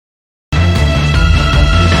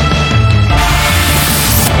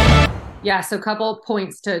Yeah, so a couple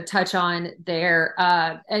points to touch on there.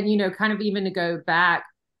 And, kind of even to go back,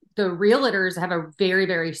 the realtors have a very,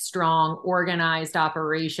 very strong organized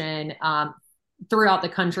operation throughout the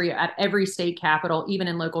country at every state capital, even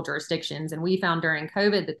in local jurisdictions. And we found during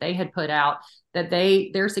COVID that they had put out that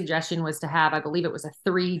their suggestion was to have, I believe it was a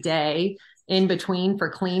 3 day in between for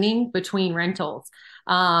cleaning between rentals.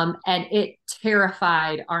 And it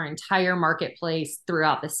terrified our entire marketplace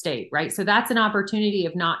throughout the state, right? So that's an opportunity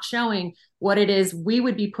of not showing what it is we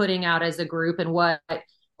would be putting out as a group and what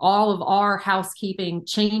all of our housekeeping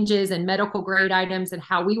changes and medical grade items and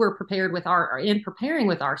how we were prepared with our in preparing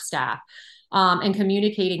with our staff, and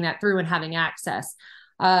communicating that through and having access.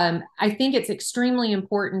 I think it's extremely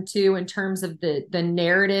important too in terms of the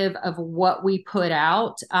narrative of what we put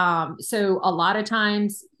out. So a lot of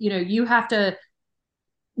times, you have to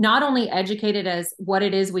not only educate it as what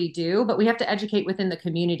it is we do, but we have to educate within the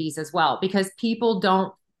communities as well because people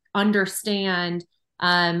don't understand.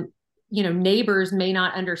 Neighbors may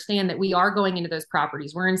not understand that we are going into those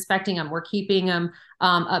properties. We're inspecting them. We're keeping them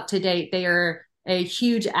up to date. They are a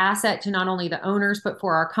huge asset to not only the owners but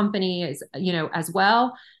for our company as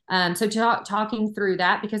well. So talking through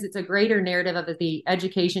that because it's a greater narrative of the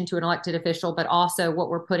education to an elected official, but also what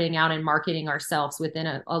we're putting out and marketing ourselves within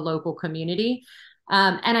a local community.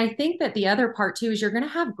 And I think that the other part too is you're going to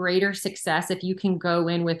have greater success if you can go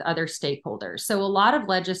in with other stakeholders. So a lot of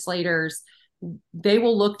legislators, they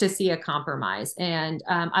will look to see a compromise. And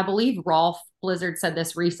I believe Rolf Blizzard said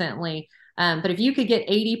this recently. But if you could get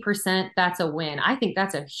 80%, that's a win. I think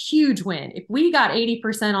that's a huge win. If we got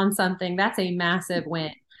 80% on something, that's a massive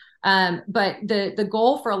win. But the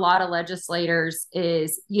goal for a lot of legislators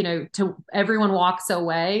is, to everyone walks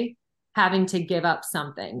away having to give up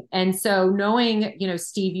something. And so knowing,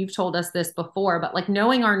 Steve, you've told us this before, but like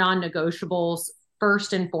knowing our non-negotiables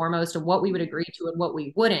first and foremost of what we would agree to and what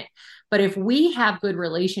we wouldn't. But if we have good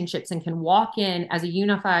relationships and can walk in as a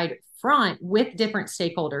unified front with different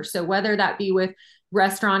stakeholders, so whether that be with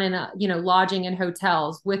restaurant and lodging and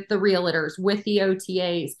hotels, with the realtors, with the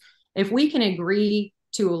OTAs, if we can agree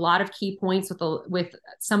to a lot of key points with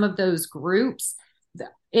some of those groups,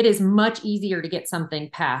 it is much easier to get something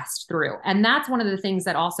passed through. And that's one of the things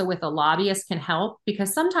that also with a lobbyist can help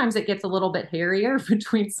because sometimes it gets a little bit hairier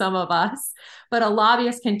between some of us, but a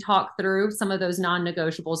lobbyist can talk through some of those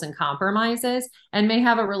non-negotiables and compromises and may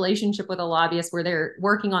have a relationship with a lobbyist where they're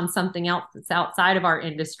working on something else that's outside of our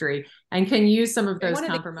industry and can use some of those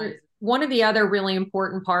compromises. One of the other really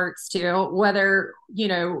important parts too, whether,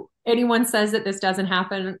 anyone says that this doesn't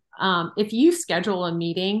happen, if you schedule a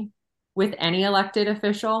meeting with any elected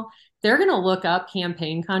official, they're going to look up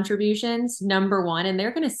campaign contributions, number one, and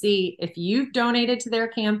they're going to see if you've donated to their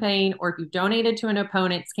campaign or if you've donated to an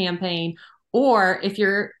opponent's campaign, or if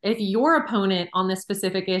your opponent on this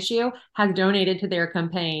specific issue has donated to their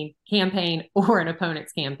campaign or an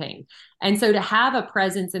opponent's campaign. And so to have a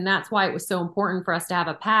presence, and that's why it was so important for us to have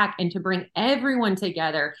a PAC and to bring everyone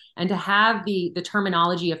together and to have the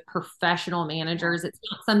terminology of professional managers. It's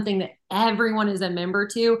not something that everyone is a member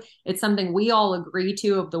to. It's something we all agree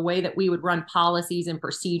to of the way that we would run policies and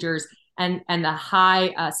procedures and the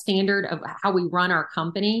high standard of how we run our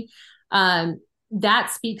company.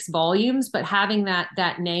 That speaks volumes, but having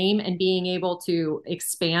that name and being able to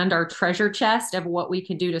expand our treasure chest of what we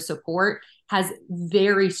can do to support has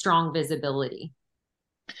very strong visibility.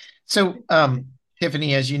 So,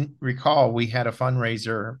 Tiffany, as you recall, we had a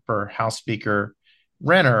fundraiser for House Speaker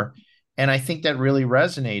Renner, and I think that really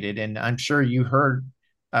resonated. And I'm sure you heard,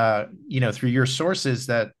 through your sources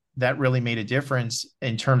that really made a difference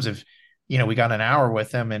in terms of, we got an hour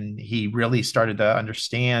with him, and he really started to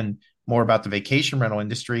understand more about the vacation rental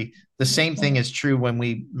industry. The same thing is true when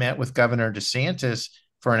we met with Governor DeSantis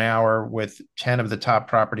for an hour with 10 of the top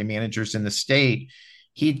property managers in the state.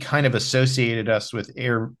 He'd kind of associated us with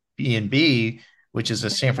Airbnb, which is a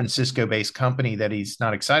San Francisco based company that he's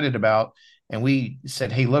not excited about. And we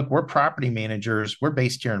said, hey, look, we're property managers. We're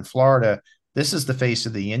based here in Florida. This is the face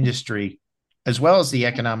of the industry, as well as the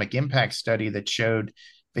economic impact study that showed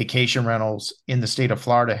vacation rentals in the state of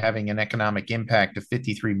Florida having an economic impact of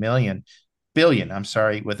 53 billion, I'm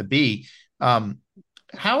sorry, with a B.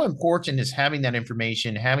 How important is having that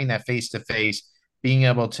information, having that face-to-face, being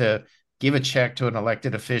able to give a check to an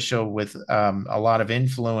elected official with a lot of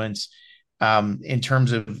influence in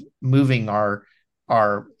terms of moving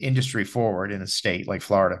our industry forward in a state like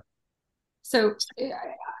Florida? So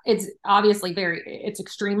it's obviously it's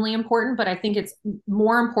extremely important, but I think it's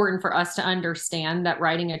more important for us to understand that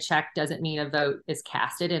writing a check doesn't mean a vote is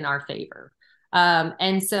casted in our favor.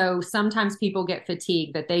 And so sometimes people get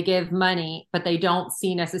fatigued that they give money, but they don't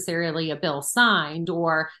see necessarily a bill signed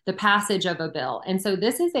or the passage of a bill. And so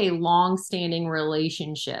this is a long-standing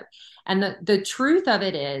relationship. And the truth of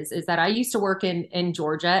it is that I used to work in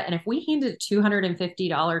Georgia, and if we handed a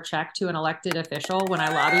 $250 check to an elected official when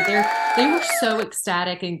I lobbied there, they were so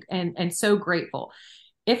ecstatic and so grateful.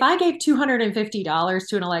 If I gave $250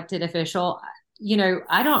 to an elected official,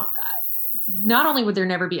 I don't, not only would there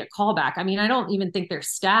never be a callback, I mean, I don't even think their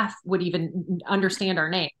staff would even understand our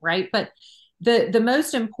name, right? But the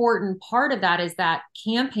most important part of that is that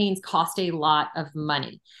campaigns cost a lot of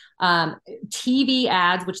money. TV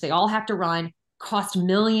ads, which they all have to run, cost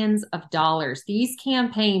millions of dollars. These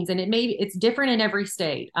campaigns, and it's different in every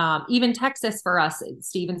state. Even Texas for us,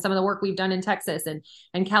 Steve, and some of the work we've done in Texas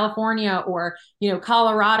and California or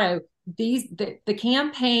Colorado, the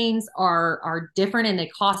campaigns are different and they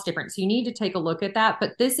cost different. So you need to take a look at that.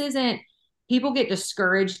 But this isn't, people get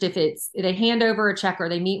discouraged if they hand over a check or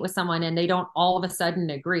they meet with someone and they don't all of a sudden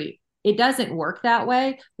agree. It doesn't work that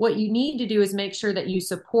way. What you need to do is make sure that you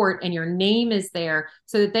support and your name is there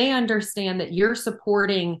so that they understand that you're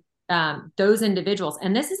supporting those individuals.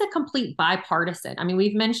 And this is a complete bipartisan. I mean,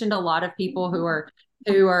 we've mentioned a lot of people who are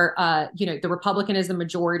the Republican is the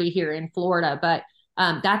majority here in Florida, but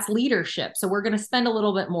that's leadership. So we're going to spend a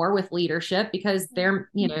little bit more with leadership because they're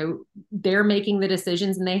making the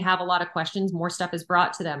decisions and they have a lot of questions. More stuff is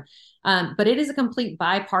brought to them. But it is a complete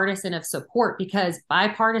bipartisan of support because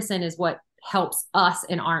bipartisan is what helps us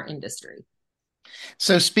in our industry.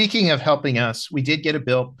 So speaking of helping us, we did get a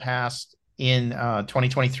bill passed in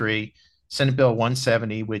 2023, Senate Bill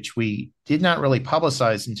 170, which we did not really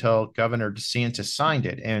publicize until Governor DeSantis signed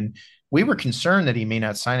it. And we were concerned that he may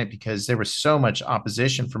not sign it because there was so much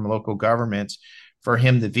opposition from local governments for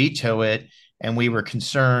him to veto it. And we were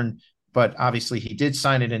concerned, but obviously he did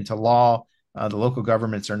sign it into law. The local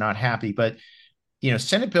governments are not happy. But,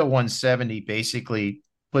 Senate Bill 170 basically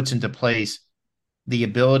puts into place the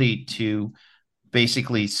ability to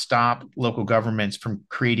basically stop local governments from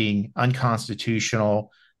creating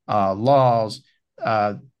unconstitutional laws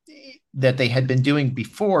that they had been doing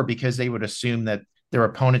before because they would assume that their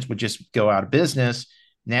opponents would just go out of business.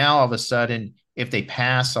 Now, all of a sudden, if they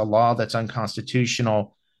pass a law that's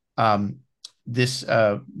unconstitutional, this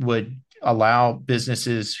would allow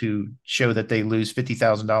businesses who show that they lose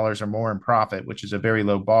 $50,000 or more in profit, which is a very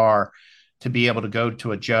low bar, to be able to go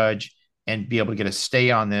to a judge and be able to get a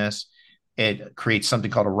stay on this. It creates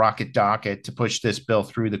something called a rocket docket to push this bill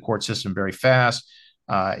through the court system very fast.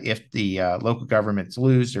 If the local governments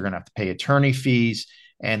lose, they're going to have to pay attorney fees.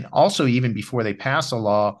 And also, even before they pass a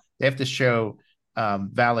law, they have to show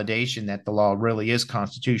validation that the law really is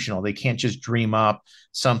constitutional. They can't just dream up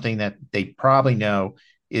something that they probably know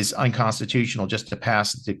is unconstitutional just to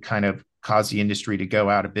pass it to kind of cause the industry to go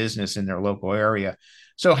out of business in their local area.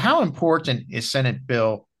 So how important is Senate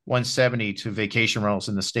Bill 170 to vacation rentals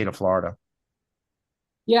in the state of Florida?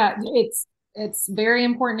 Yeah, it's very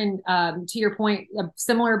important. And to your point, a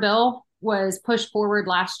similar bill was pushed forward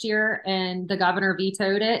last year and the governor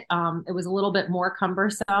vetoed it. It was a little bit more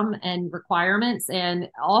cumbersome and requirements. And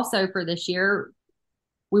also for this year,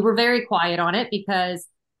 we were very quiet on it because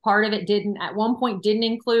part of it at one point didn't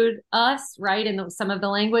include us, right? And some of the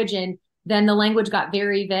language. And then the language got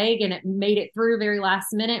very vague and it made it through very last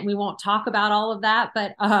minute. And we won't talk about all of that,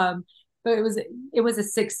 but it was a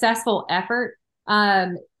successful effort.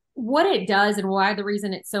 What it does and why the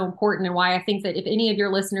reason it's so important and why I think that if any of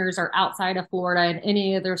your listeners are outside of Florida and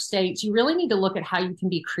any other states, you really need to look at how you can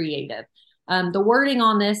be creative. The wording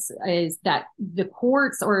on this is that the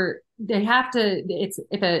courts they have to,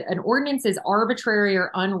 if an ordinance is arbitrary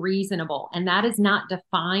or unreasonable, and that is not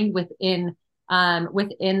defined within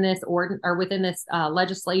this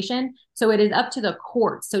legislation. So it is up to the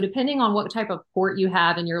courts. So depending on what type of court you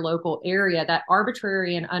have in your local area, that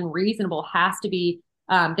arbitrary and unreasonable has to be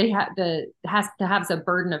has to have some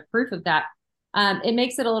burden of proof of that. It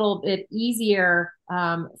makes it a little bit easier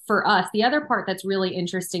for us. The other part that's really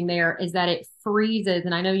interesting there is that it freezes,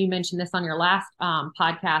 and I know you mentioned this on your last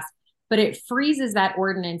podcast, but it freezes that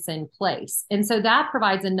ordinance in place. And so that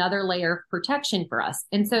provides another layer of protection for us.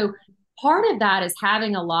 And so part of that is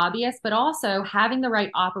having a lobbyist, but also having the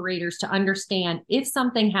right operators to understand if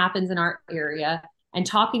something happens in our area and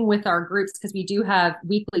talking with our groups, because we do have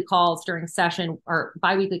weekly calls during session or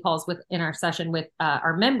biweekly calls in our session with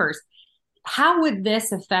our members. How would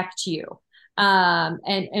this affect you?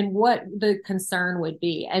 And what the concern would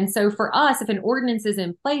be. And so for us, if an ordinance is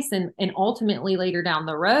in place and ultimately later down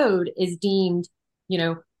the road is deemed,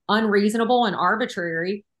 unreasonable and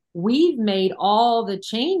arbitrary, we've made all the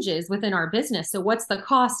changes within our business. So what's the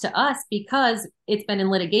cost to us because it's been in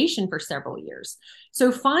litigation for several years?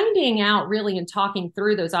 So finding out really and talking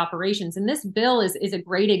through those operations, and this bill is a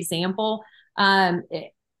great example.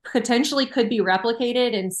 It potentially could be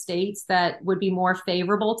replicated in states that would be more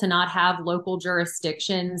favorable to not have local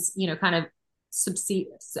jurisdictions, kind of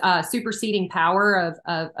superseding power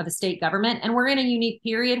of a state government. And we're in a unique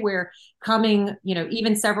period where coming,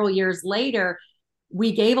 even several years later,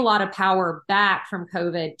 we gave a lot of power back from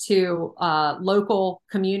COVID to local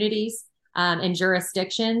communities and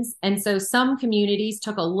jurisdictions. And so some communities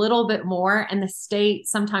took a little bit more, and the state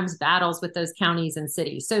sometimes battles with those counties and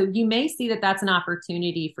cities. So you may see that that's an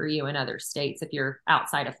opportunity for you in other states if you're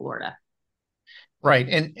outside of Florida. Right.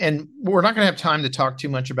 And we're not going to have time to talk too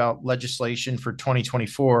much about legislation for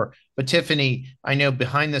 2024. But Tiffany, I know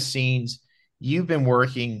behind the scenes, you've been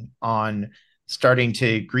working on starting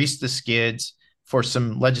to grease the skids for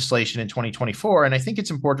some legislation in 2024. And I think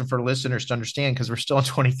it's important for listeners to understand, because we're still in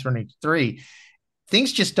 2023,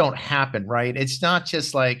 things just don't happen, right? It's not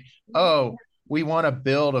just like, oh, we want a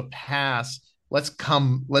bill to pass. Let's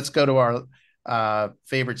go to our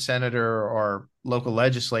favorite senator or local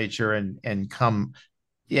legislature and come.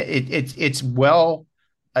 Yeah, it's well,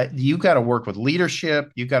 you got to work with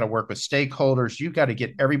leadership. You got to work with stakeholders. You got to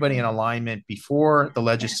get everybody in alignment before the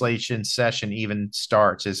legislation session even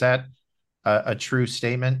starts. Is that a true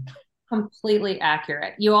statement? Completely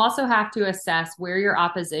accurate. You also have to assess where your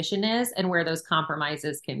opposition is and where those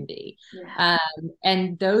compromises can be. Yeah.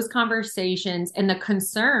 And those conversations and the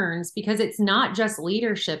concerns, because it's not just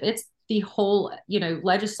leadership, it's the whole,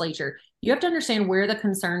 legislature. You have to understand where the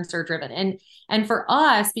concerns are driven. And for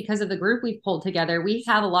us, because of the group we've pulled together, we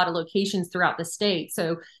have a lot of locations throughout the state.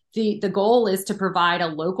 So the goal is to provide a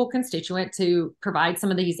local constituent to provide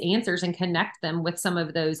some of these answers and connect them with some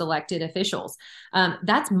of those elected officials.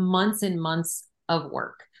 That's months and months of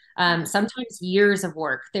work. Sometimes years of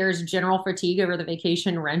work. There's general fatigue over the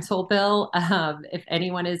vacation rental bill. If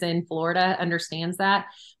anyone is in Florida understands that.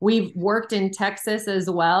 We've worked in Texas as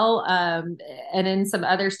well, and in some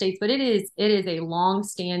other states, but it is a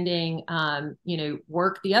long-standing,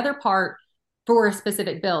 work. The other part for a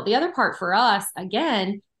specific bill, the other part for us,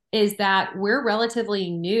 again, is that we're relatively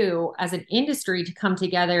new as an industry to come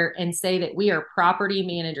together and say that we are property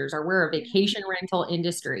managers or we're a vacation rental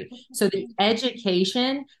industry. So the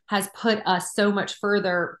education has put us so much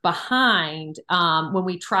further behind when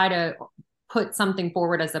we try to put something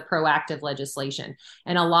forward as a proactive legislation.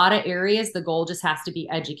 In a lot of areas, the goal just has to be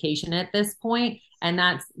education at this point. And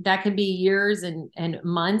that can be years and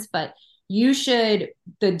months, but you should,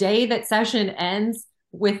 the day that session ends,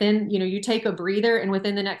 within, you take a breather, and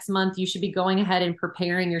within the next month, you should be going ahead and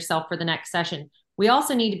preparing yourself for the next session. We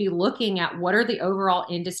also need to be looking at what are the overall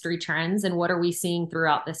industry trends and what are we seeing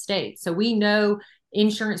throughout the state. So we know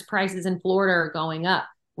insurance prices in Florida are going up.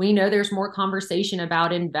 We know there's more conversation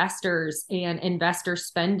about investors and investor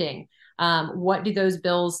spending. What do those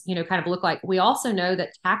bills, kind of look like? We also know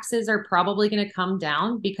that taxes are probably going to come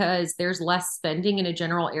down because there's less spending in a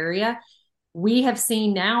general area. We have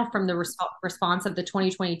seen now from the response of the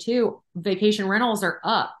 2022 vacation rentals are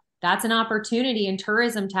up. That's an opportunity in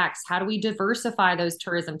tourism tax. How do we diversify those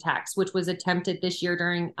tourism tax, which was attempted this year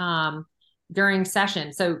during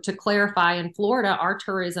session? So to clarify, in Florida, our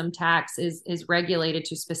tourism tax is regulated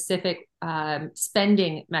to specific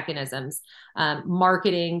spending mechanisms,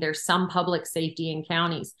 marketing. There's some public safety in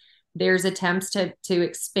counties. There's attempts to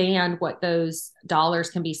expand what those dollars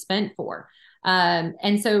can be spent for.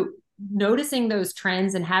 And so noticing those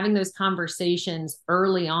trends and having those conversations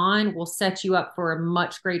early on will set you up for a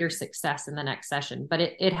much greater success in the next session. But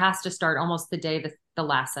it has to start almost the day the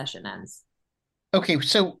last session ends. Okay,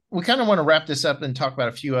 so we kind of want to wrap this up and talk about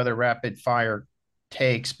a few other rapid fire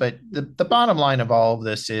takes. But the bottom line of all of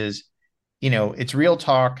this is, it's real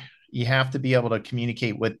talk. You have to be able to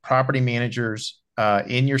communicate with property managers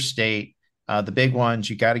in your state. The big ones,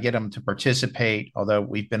 you got to get them to participate, although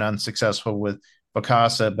we've been unsuccessful with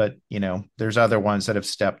Vacasa, but there's other ones that have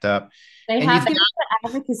stepped up. They have the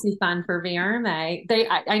advocacy fund for VRMA.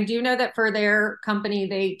 I do know that for their company,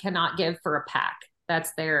 they cannot give for a PAC.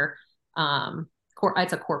 That's their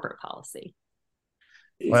it's a corporate policy.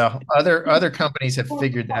 Well, other companies have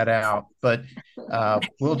figured that out, but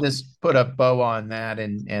we'll just put a bow on that,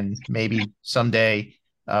 and maybe someday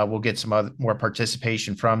we'll get some more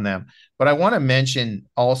participation from them. But I want to mention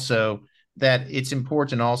also that it's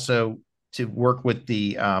important also to work with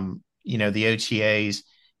the the OTAs,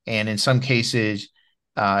 and in some cases,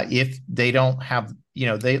 if they don't have,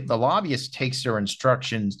 the lobbyist takes their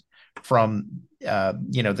instructions from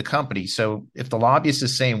the company. So if the lobbyist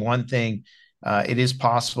is saying one thing, it is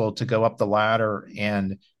possible to go up the ladder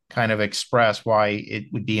and kind of express why it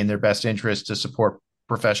would be in their best interest to support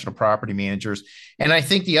professional property managers. And I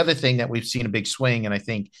think the other thing that we've seen a big swing, and I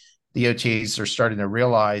think the OTAs are starting to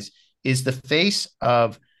realize, is the face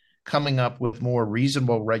of coming up with more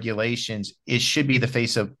reasonable regulations. It should be the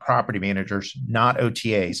face of property managers, not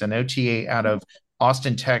OTAs. An OTA out of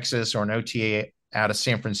Austin, Texas, or an OTA out of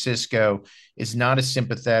San Francisco is not as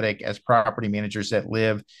sympathetic as property managers that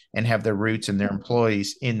live and have their roots and their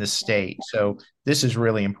employees in the state. So this is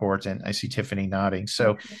really important. I see Tiffany nodding.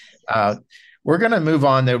 So we're going to move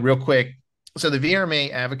on though real quick. So the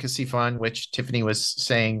VRMA Advocacy Fund, which Tiffany was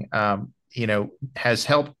saying, has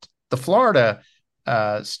helped the Florida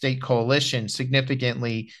state coalition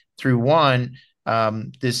significantly through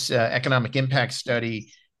this economic impact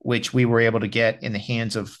study, which we were able to get in the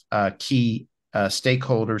hands of key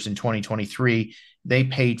stakeholders in 2023. They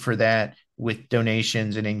paid for that with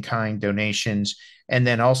donations and in-kind donations. And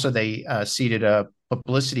then also they seeded a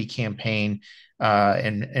publicity campaign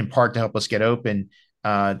in part to help us get open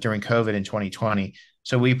during COVID in 2020.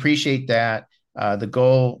 So we appreciate that. The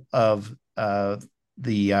goal of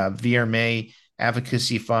the VRMA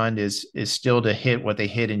Advocacy Fund is still to hit what they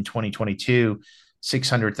hit in 2022,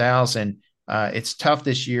 600,000. It's tough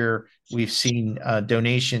this year. We've seen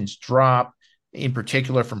donations drop, in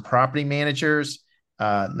particular from property managers.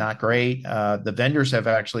 Not great. The vendors have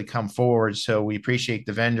actually come forward, so we appreciate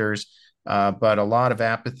the vendors, but a lot of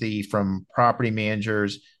apathy from property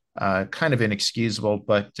managers, kind of inexcusable,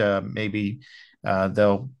 but maybe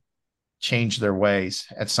they'll change their ways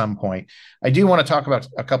at some point. I do want to talk about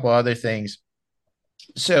a couple other things.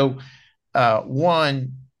 So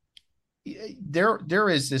one, there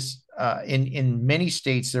is this in many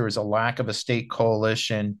states, there is a lack of a state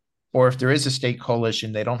coalition, or if there is a state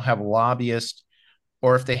coalition, they don't have lobbyists,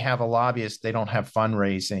 or if they have a lobbyist, they don't have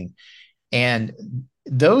fundraising. And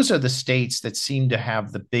those are the states that seem to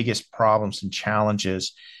have the biggest problems and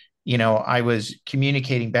challenges. I was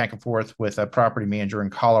communicating back and forth with a property manager in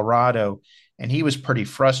Colorado, and he was pretty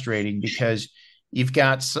frustrating because you've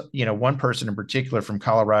got, one person in particular from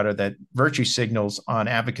Colorado that virtue signals on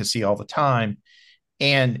advocacy all the time,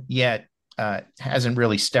 and yet hasn't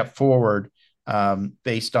really stepped forward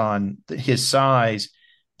based on his size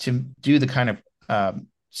to do the kind of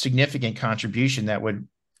significant contribution that would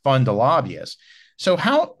fund a lobbyist. So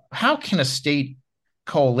how can a state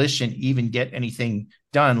coalition even get anything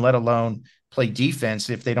done, let alone play defense,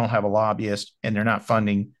 if they don't have a lobbyist and they're not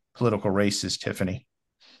funding political races, Tiffany?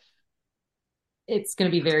 It's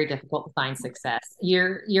going to be very difficult to find success.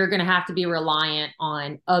 You're going to have to be reliant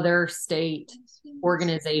on other state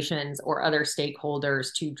organizations or other stakeholders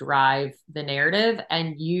to drive the narrative,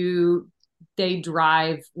 and they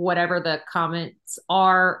drive whatever the comments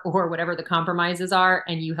are or whatever the compromises are,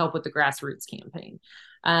 and you help with the grassroots campaign.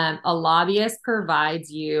 A lobbyist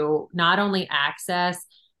provides you not only access,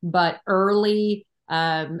 but early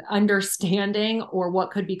understanding or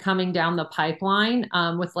what could be coming down the pipeline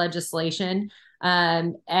with legislation.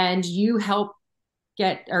 And you help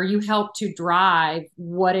to drive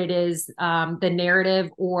what it is, the narrative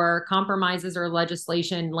or compromises or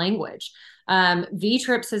legislation language.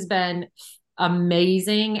 VTRIPS has been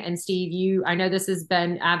amazing. And Steve, I know this has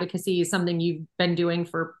been advocacy is something you've been doing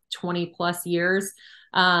for 20 plus years,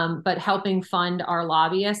 but helping fund our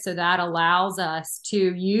lobbyists. So that allows us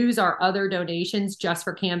to use our other donations just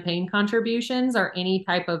for campaign contributions or any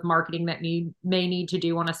type of marketing that may need to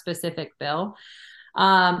do on a specific bill.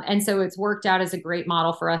 And so it's worked out as a great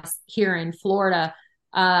model for us here in Florida.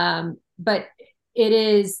 But it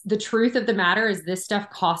is the truth of the matter is this stuff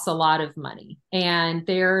costs a lot of money, and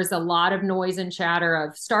there's a lot of noise and chatter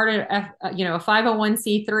of started a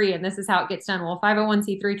 501c3 and this is how it gets done. Well,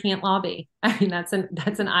 501c3 can't lobby. I mean, that's an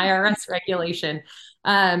IRS regulation.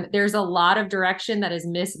 There's a lot of direction that is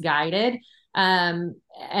misguided. And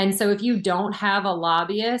so if you don't have a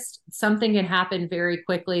lobbyist, something can happen very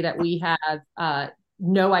quickly that we have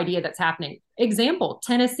no idea that's happening. Example,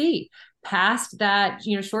 Tennessee passed that,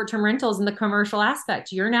 short-term rentals in the commercial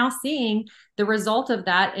aspect. You're now seeing the result of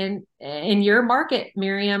that in your market,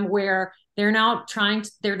 Miriam, where they're now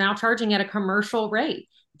charging at a commercial rate.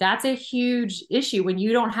 That's a huge issue. When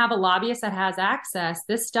you don't have a lobbyist that has access,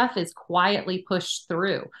 this stuff is quietly pushed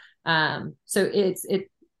through. So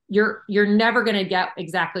you're never going to get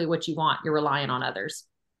exactly what you want. You're relying on others.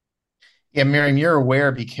 Yeah, Miriam, you're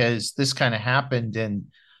aware because this kind of happened, and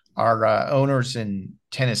our owners in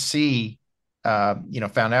Tennessee,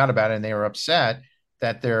 found out about it, and they were upset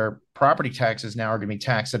that their property taxes now are going to be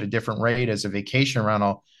taxed at a different rate as a vacation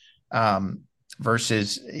rental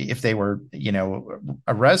versus if they were,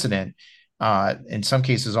 a resident. in some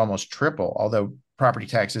cases almost triple, although property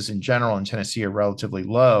taxes in general in Tennessee are relatively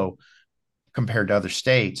low compared to other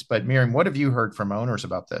states. But Miriam, what have you heard from owners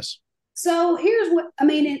about this? So here's what I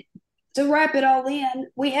mean. To wrap it all in,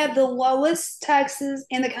 we have the lowest taxes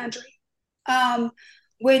in the country, um,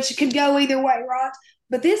 which could go either way, right?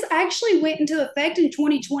 But this actually went into effect in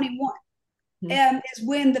 2021. Is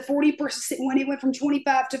when the 40% when it went from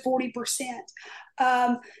 25 to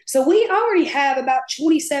 40%. So we already have about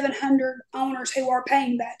 2,700 owners who are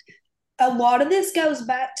paying that. A lot of this goes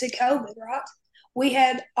back to COVID, right? We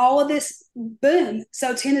had all of this boom.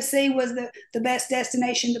 So Tennessee was the best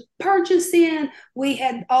destination to purchase in. We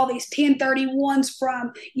had all these 1031s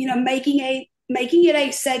from, making it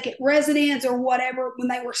a second residence or whatever when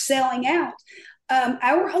they were selling out.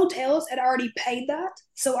 Our hotels had already paid that.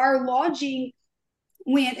 So our lodging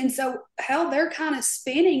went. And so how they're kind of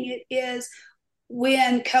spinning it is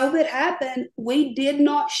when COVID happened, we did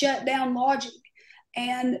not shut down lodging,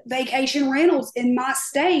 and vacation rentals in my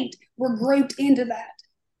state were grouped into that.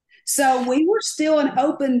 So we were still an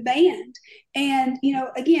open band. And,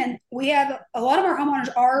 again, we have a lot of our homeowners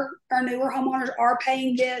our newer homeowners are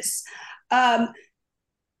paying this.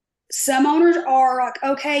 Some owners are like,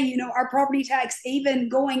 okay, our property tax, even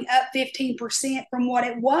going up 15% from what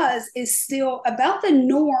it was, is still about the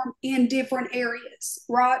norm in different areas,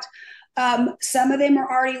 right? Some of them are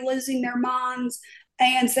already losing their minds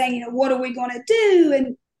and saying, what are we going to do?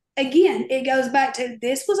 And again, it goes back to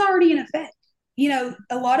this was already in effect. A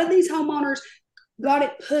lot of these homeowners got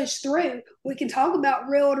it pushed through. We can talk about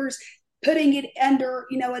realtors putting it under,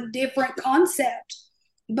 a different concept,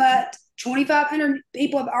 but 2,500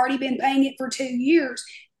 people have already been paying it for 2 years.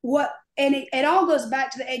 And it all goes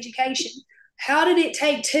back to the education. How did it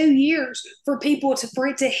take 2 years for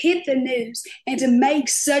it to hit the news and to make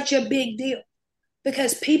such a big deal?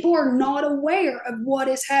 Because people are not aware of what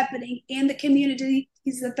is happening in the communities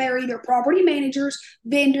that they're either property managers,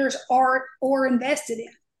 vendors, or invested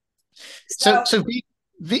in. So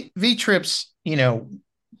V-Trips, in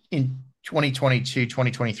 2022,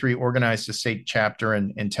 2023, organized a state chapter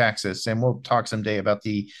in Texas. And we'll talk someday about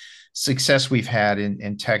the success we've had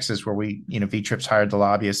in Texas, where V-Trips hired the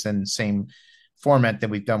lobbyists in the same format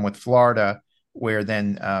that we've done with Florida, where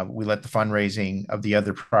then we let the fundraising of the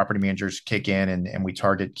other property managers kick in, and we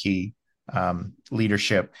target key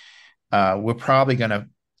leadership. We're probably going to,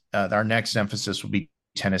 our next emphasis will be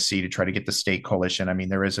Tennessee to try to get the state coalition. I mean,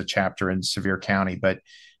 there is a chapter in Sevier County, but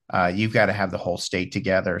you've got to have the whole state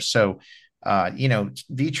together. So,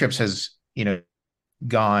 V-Trips has,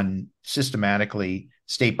 gone systematically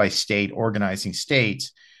state by state, organizing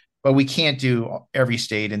states, but we can't do every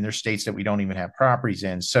state, and there's states that we don't even have properties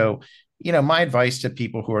in. So, my advice to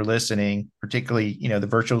people who are listening, particularly,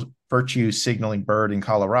 the virtue signaling bird in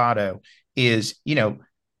Colorado, is,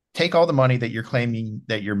 take all the money that you're claiming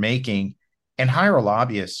that you're making and hire a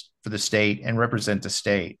lobbyist for the state and represent the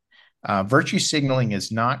state. Virtue signaling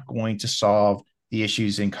is not going to solve the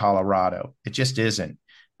issues in Colorado. It just isn't.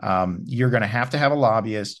 You're going to have a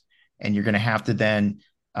lobbyist, and you're going to have to then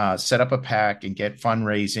set up a PAC and get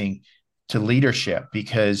fundraising to leadership,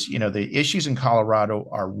 because the issues in Colorado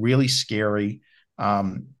are really scary.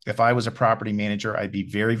 If I was a property manager, I'd be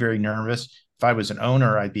very, very nervous. If I was an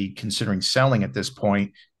owner, I'd be considering selling at this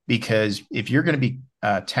point, because if you're going to be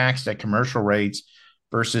taxed at commercial rates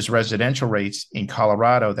versus residential rates in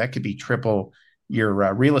Colorado, that could be triple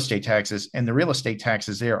your real estate taxes. And the real estate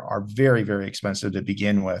taxes there are very, very expensive to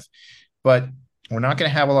begin with. But we're not going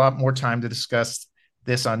to have a lot more time to discuss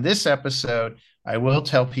this on this episode. I will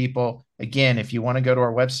tell people, again, if you want to go to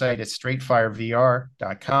our website, it's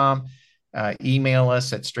straightfirevr.com. Email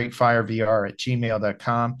us at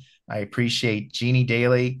straightfirevr@gmail.com. I appreciate Jeannie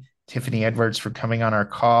Daly, Tiffany Edwards for coming on our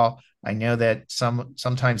call. I know that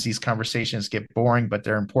sometimes these conversations get boring, but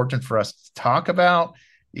they're important for us to talk about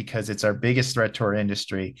because it's our biggest threat to our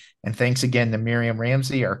industry. And thanks again to Miriam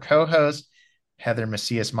Ramsey, our co-host, Heather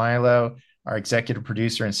Macias Milo, our executive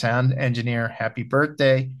producer and sound engineer. Happy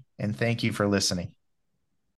birthday, and thank you for listening.